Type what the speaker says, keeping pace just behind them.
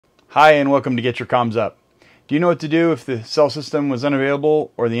Hi, and welcome to Get Your Comms Up. Do you know what to do if the cell system was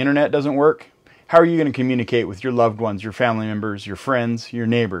unavailable or the internet doesn't work? How are you going to communicate with your loved ones, your family members, your friends, your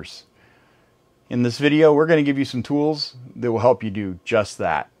neighbors? In this video, we're going to give you some tools that will help you do just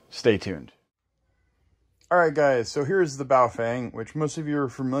that. Stay tuned. Alright guys, so here's the Baofeng, which most of you are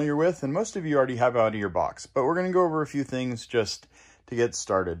familiar with, and most of you already have out of your box. But we're going to go over a few things just to get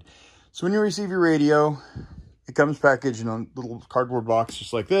started. So when you receive your radio, it comes packaged in a little cardboard box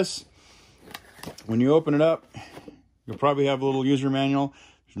just like this. When you open it up, you'll probably have a little user manual.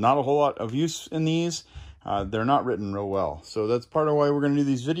 There's not a whole lot of use in these. They're not written real well. So that's part of why we're going to do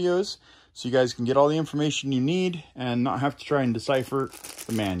these videos, so you guys can get all the information you need and not have to try and decipher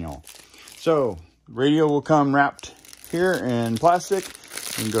the manual. So radio will come wrapped here in plastic.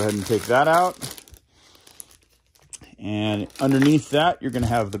 You can go ahead and take that out. And underneath that, you're going to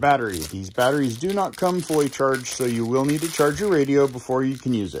have the battery. These batteries do not come fully charged, so you will need to charge your radio before you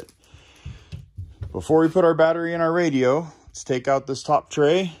can use it. Before we put our battery in our radio, let's take out this top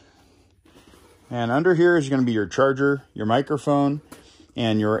tray. And under here is going to be your charger, your microphone,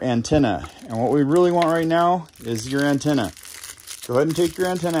 and your antenna. And what we really want right now is your antenna. Go ahead and take your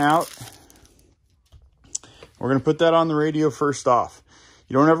antenna out. We're going to put that on the radio first off.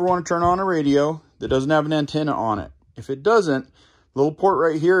 You don't ever want to turn on a radio that doesn't have an antenna on it. If it doesn't, little port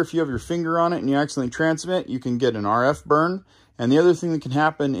right here, if you have your finger on it and you accidentally transmit, you can get an RF burn. And the other thing that can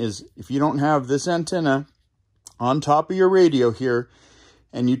happen is if you don't have this antenna on top of your radio here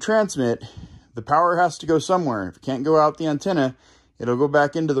and you transmit, the power has to go somewhere. If it can't go out the antenna, it'll go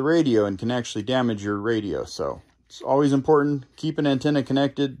back into the radio and can actually damage your radio. So it's always important, keep an antenna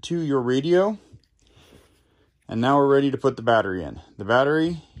connected to your radio. And now we're ready to put the battery in. The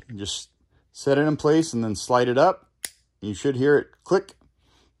battery, you just set it in place and then slide it up. You should hear it click.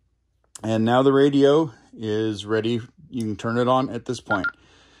 And now the radio is ready. You can turn it on at this point.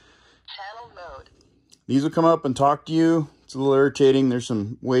 Channel mode. These will come up and talk to you. It's a little irritating. There's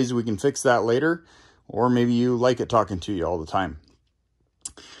some ways we can fix that later. Or maybe you like it talking to you all the time.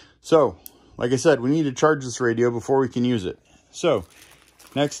 So, like I said, we need to charge this radio before we can use it. So,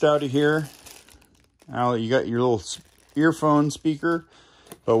 next out of here, now you got your little earphone speaker.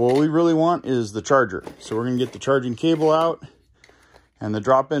 But what we really want is the charger. So we're going to get the charging cable out and the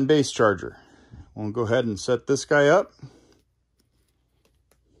drop-in base charger. We'll go ahead and set this guy up.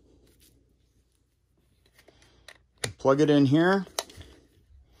 Plug it in here.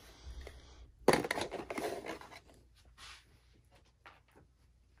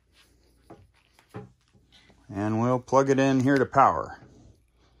 And we'll plug it in here to power.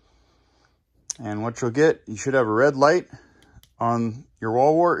 And what you'll get, you should have a red light on your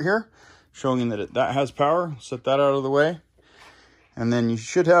wall wart here, showing that that has power. Set that out of the way. And then you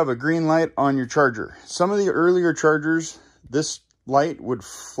should have a green light on your charger. Some of the earlier chargers, this light would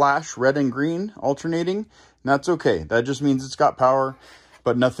flash red and green alternating, and that's okay. That just means it's got power,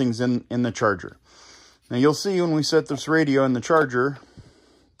 but nothing's in the charger. Now you'll see when we set this radio in the charger,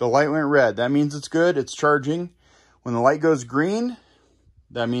 the light went red. That means it's good, it's charging. When the light goes green,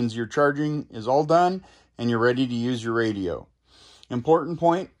 that means your charging is all done and you're ready to use your radio. Important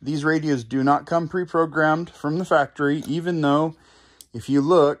point, these radios do not come pre-programmed from the factory, even though if you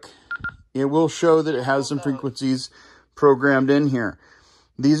look, it will show that it has some frequencies programmed in here.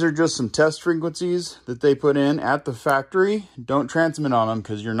 These are just some test frequencies that they put in at the factory. Don't transmit on them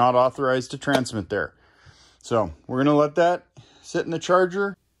because you're not authorized to transmit there. So we're going to let that sit in the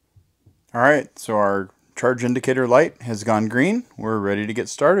charger. All right, so our charge indicator light has gone green. We're ready to get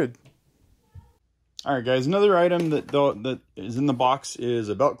started. All right, guys, another item that is in the box is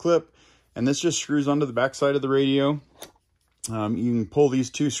a belt clip, and this just screws onto the back side of the radio. You can pull these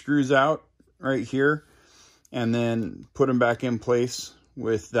two screws out right here and then put them back in place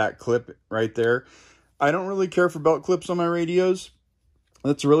with that clip right there. I don't really care for belt clips on my radios.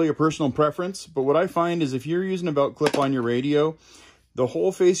 That's really a personal preference, but what I find is if you're using a belt clip on your radio, the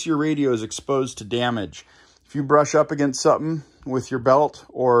whole face of your radio is exposed to damage. If you brush up against something with your belt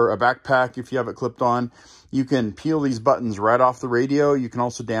or a backpack, if you have it clipped on, you can peel these buttons right off the radio. You can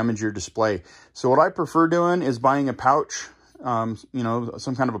also damage your display. So what I prefer doing is buying a pouch, you know,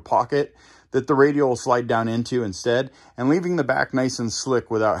 some kind of a pocket that the radio will slide down into instead, and leaving the back nice and slick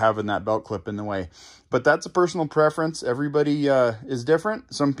without having that belt clip in the way. But that's a personal preference. Everybody is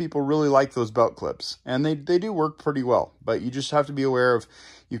different. Some people really like those belt clips, and they do work pretty well. But you just have to be aware of,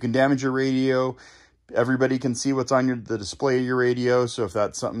 you can damage your radio. Everybody can see what's on the display of your radio. So if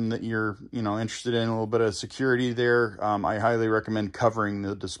that's something that you're, interested in, a little bit of security there, I highly recommend covering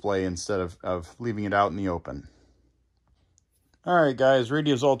the display instead of leaving it out in the open. All right, guys,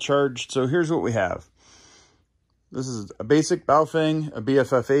 radio's all charged. So here's what we have. This is a basic Baofeng, a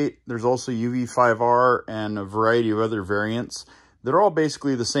BFF8. There's also UV5R and a variety of other variants. They're all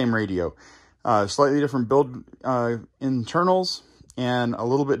basically the same radio. Slightly different build internals and a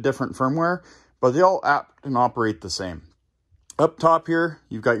little bit different firmware, but they all act and operate the same. Up top here,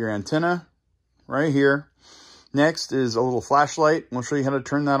 you've got your antenna right here. Next is a little flashlight. We'll show you how to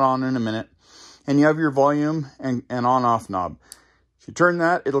turn that on in a minute. And you have your volume and on-off knob. If you turn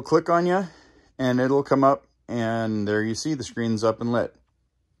that, it'll click on you and it'll come up. And there you see the screen's up and lit.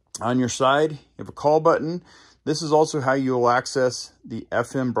 On your side, you have a call button. This is also how you will access the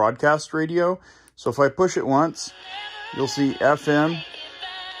FM broadcast radio. So if I push it once, you'll see FM.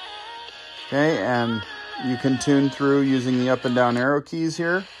 Okay, and you can tune through using the up and down arrow keys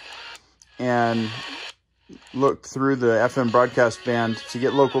here and look through the FM broadcast band to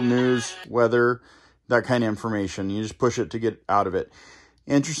get local news, weather, that kind of information. You just push it to get out of it.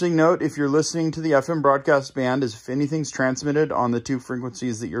 Interesting note, if you're listening to the FM broadcast band, is if anything's transmitted on the two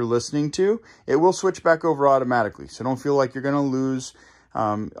frequencies that you're listening to, it will switch back over automatically. So don't feel like you're going to lose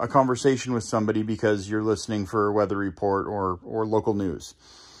a conversation with somebody because you're listening for a weather report or local news.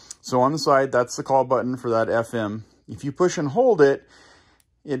 So on the side, that's the call button for that FM. If you push and hold it,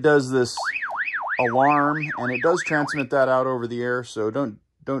 it does this alarm and it does transmit that out over the air. So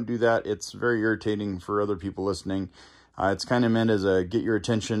don't do that. It's very irritating for other people listening. It's kind of meant as a get your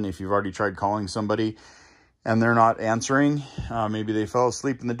attention if you've already tried calling somebody and they're not answering. Maybe they fell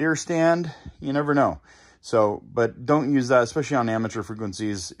asleep in the deer stand. You never know. So, but don't use that, especially on amateur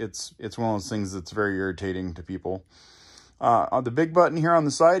frequencies. It's one of those things that's very irritating to people. The big button here on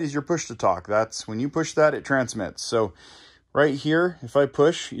the side is your push to talk. That's when you push that, it transmits. So right here, if I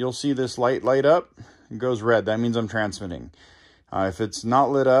push, you'll see this light light up. It goes red. That means I'm transmitting. If it's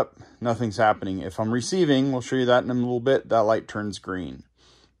not lit up, nothing's happening. If I'm receiving, we'll show you that in a little bit, that light turns green.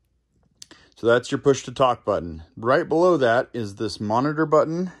 So that's your push to talk button. Right below that is this monitor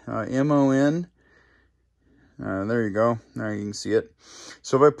button, MON. There you go. Now you can see it.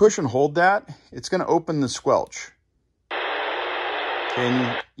 So if I push and hold that, it's going to open the squelch. Okay,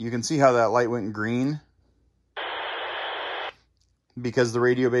 and you can see how that light went green because the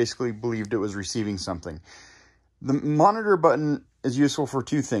radio basically believed it was receiving something. The monitor button is useful for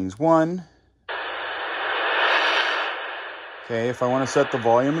two things. One, okay, if I want to set the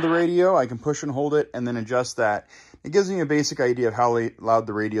volume of the radio, I can push and hold it and then adjust that. It gives me a basic idea of how loud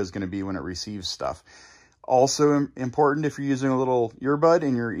the radio is going to be when it receives stuff. Also important, if you're using a little earbud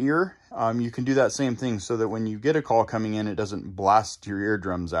in your ear, you can do that same thing so that when you get a call coming in, it doesn't blast your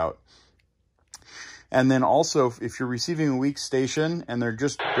eardrums out. And then also, if you're receiving a weak station and they're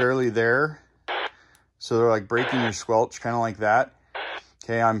just barely there, so they're like breaking your squelch, kind of like that.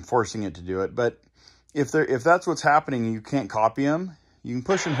 Okay, I'm forcing it to do it. But if that's what's happening and you can't copy them, you can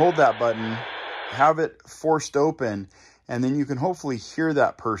push and hold that button, have it forced open, and then you can hopefully hear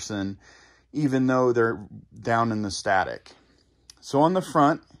that person even though they're down in the static. So on the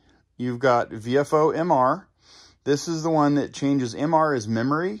front, you've got VFO MR. This is the one that changes. MR is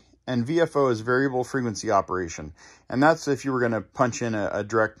memory and VFO is variable frequency operation. And that's if you were going to punch in a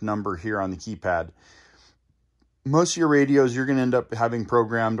direct number here on the keypad. Most of your radios you're going to end up having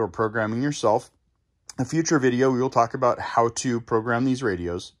programmed or programming yourself. In a future video, we will talk about how to program these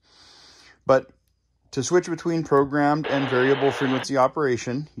radios. But to switch between programmed and variable frequency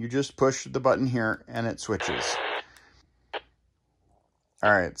operation, you just push the button here and it switches.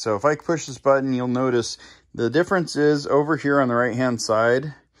 All right, so if I push this button, you'll notice the difference is over here on the right-hand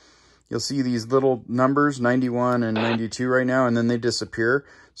side, you'll see these little numbers, 91 and 92 right now, and then they disappear.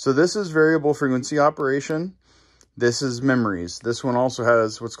 So this is variable frequency operation. This is memories. This one also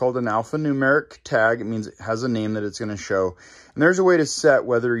has what's called an alphanumeric tag. It means it has a name that it's going to show. And there's a way to set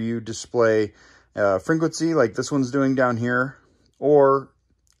whether you display frequency like this one's doing down here or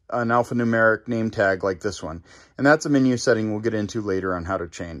an alphanumeric name tag like this one. And that's a menu setting we'll get into later on how to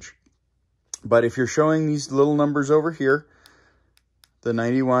change. But if you're showing these little numbers over here, the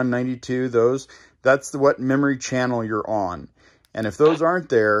 91, 92, that's what memory channel you're on. And if those aren't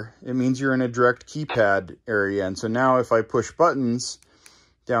there, it means you're in a direct keypad area. And so now if I push buttons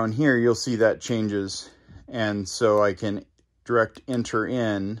down here, you'll see that changes. And so I can direct enter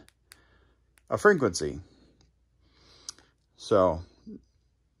in a frequency. So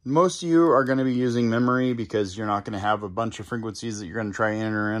most of you are going to be using memory because you're not going to have a bunch of frequencies that you're going to try and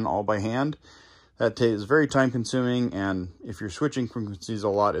enter in all by hand. That is very time consuming, and if you're switching frequencies a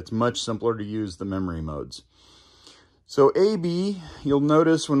lot, it's much simpler to use the memory modes. So AB, you'll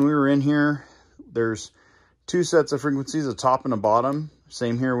notice when we were in here, there's two sets of frequencies, a top and a bottom.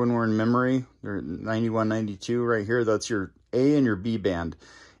 Same here when we're in memory. They're 91, 92 right here. That's your A and your B band.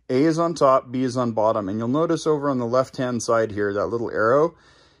 A is on top, B is on bottom. And you'll notice over on the left-hand side here, that little arrow,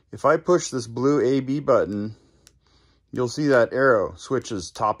 if I push this blue A-B button, you'll see that arrow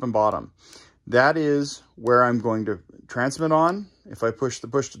switches top and bottom. That is where I'm going to transmit on if I push the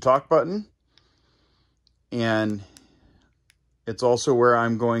push to talk button. And it's also where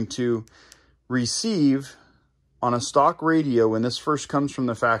I'm going to receive on a stock radio when this first comes from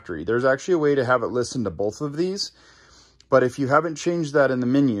the factory. There's actually a way to have it listen to both of these. But if you haven't changed that in the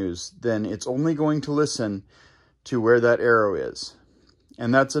menus, then it's only going to listen to where that arrow is.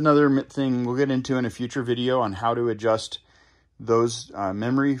 And that's another thing we'll get into in a future video on how to adjust those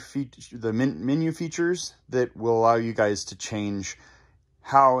menu features that will allow you guys to change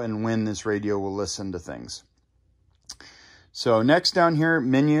how and when this radio will listen to things. So next down here,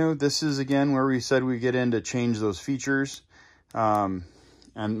 menu. This is again where we said we get in to change those features. And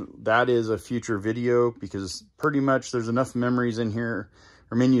that is a future video because pretty much there's enough memories in here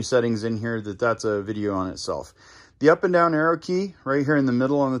or menu settings in here that that's a video on itself. The up and down arrow key right here in the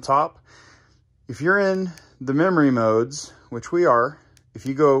middle on the top. If you're in the memory modes, which we are, if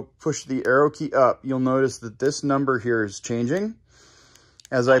you go push the arrow key up, you'll notice that this number here is changing.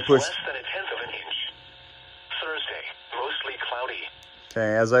 As I push... Less than a tenth of an inch. Thursday, mostly cloudy.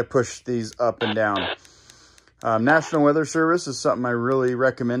 Okay, as I push these up and down. National Weather Service is something I really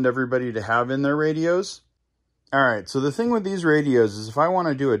recommend everybody to have in their radios. All right, so the thing with these radios is if I want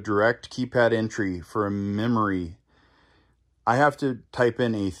to do a direct keypad entry for a memory, I have to type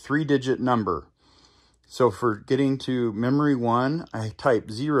in a 3-digit number. So for getting to memory 1, I type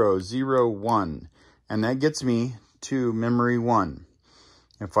 001, and that gets me to memory 1.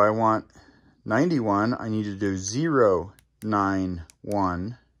 If I want 91, I need to do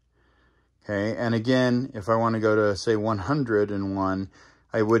 091. Okay, and again, if I want to go to, say, 101,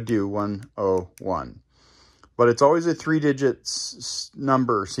 I would do 101. But it's always a 3-digit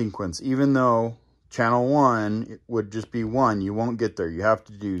number sequence, even though channel 1 it would just be 1. You won't get there. You have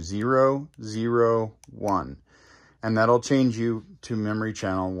to do 001, and that'll change you to memory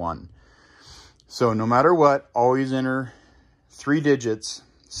channel 1. So no matter what, always enter 3 digits.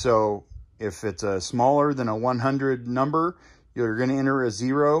 So if it's a smaller than a 100 number, you're going to enter a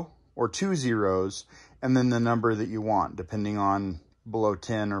 0 or 2 zeros, and then the number that you want, depending on below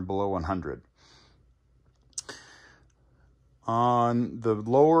 10 or below 100. On the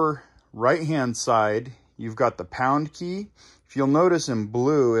lower right-hand side, you've got the pound key. If you'll notice in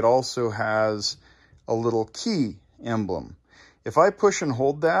blue, it also has a little key emblem. If I push and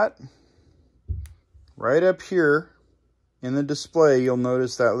hold that, right up here in the display, you'll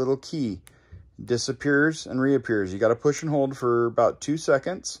notice that little key disappears and reappears. You got to push and hold for about 2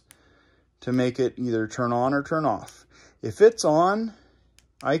 seconds to make it either turn on or turn off. If it's on,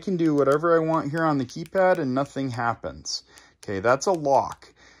 I can do whatever I want here on the keypad and nothing happens. Okay, that's a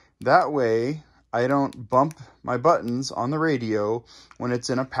lock. That way, I don't bump my buttons on the radio when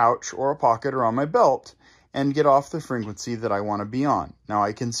it's in a pouch or a pocket or on my belt and get off the frequency that I want to be on. Now,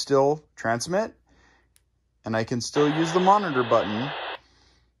 I can still transmit, and I can still use the monitor button,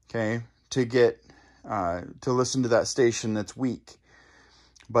 okay, to get to listen to that station that's weak.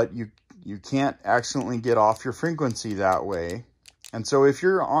 But you can't accidentally get off your frequency that way. And so if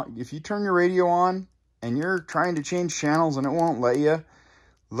you turn your radio on and you're trying to change channels and it won't let you,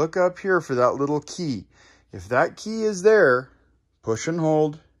 look up here for that little key. If that key is there, push and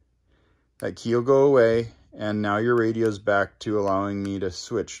hold, that key will go away, and now your radio's back to allowing me to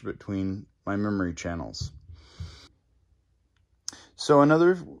switch between my memory channels. So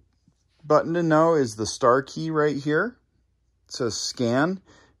another button to know is the star key right here. It says scan.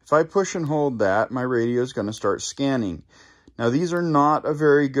 If I push and hold that, my radio is going to start scanning. Now, these are not a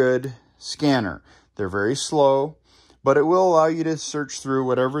very good scanner. They're very slow, but it will allow you to search through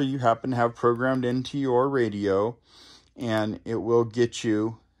whatever you happen to have programmed into your radio, and it will get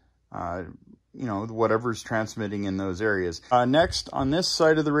you, whatever's transmitting in those areas. Next, on this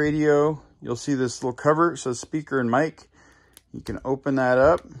side of the radio, you'll see this little cover. It says speaker and mic. You can open that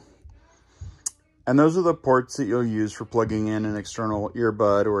up. And those are the ports that you'll use for plugging in an external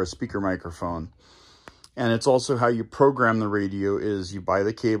earbud or a speaker microphone. And it's also how you program the radio is you buy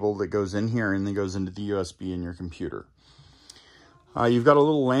the cable that goes in here and then goes into the USB in your computer. You've got a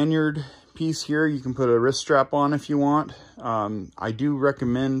little lanyard piece here. You can put a wrist strap on if you want. I do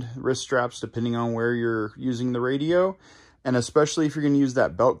recommend wrist straps depending on where you're using the radio. And especially if you're going to use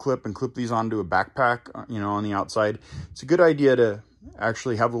that belt clip and clip these onto a backpack, on the outside. It's a good idea to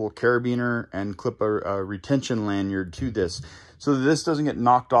actually have a little carabiner and clip a retention lanyard to this so that this doesn't get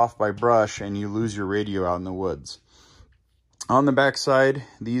knocked off by brush and you lose your radio out in the woods. On the back side,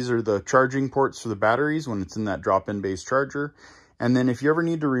 these are the charging ports for the batteries when it's in that drop-in base charger. And then if you ever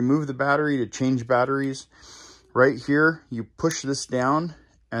need to remove the battery to change batteries, right here, you push this down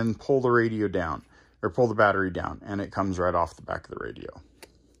and pull the radio down, or pull the battery down, and it comes right off the back of the radio.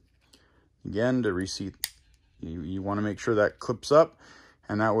 Again, to reseat, you want to make sure that clips up,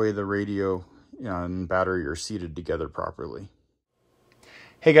 and that way the radio and battery are seated together properly.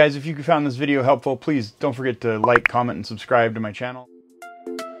 Hey guys, if you found this video helpful, please don't forget to like, comment, and subscribe to my channel.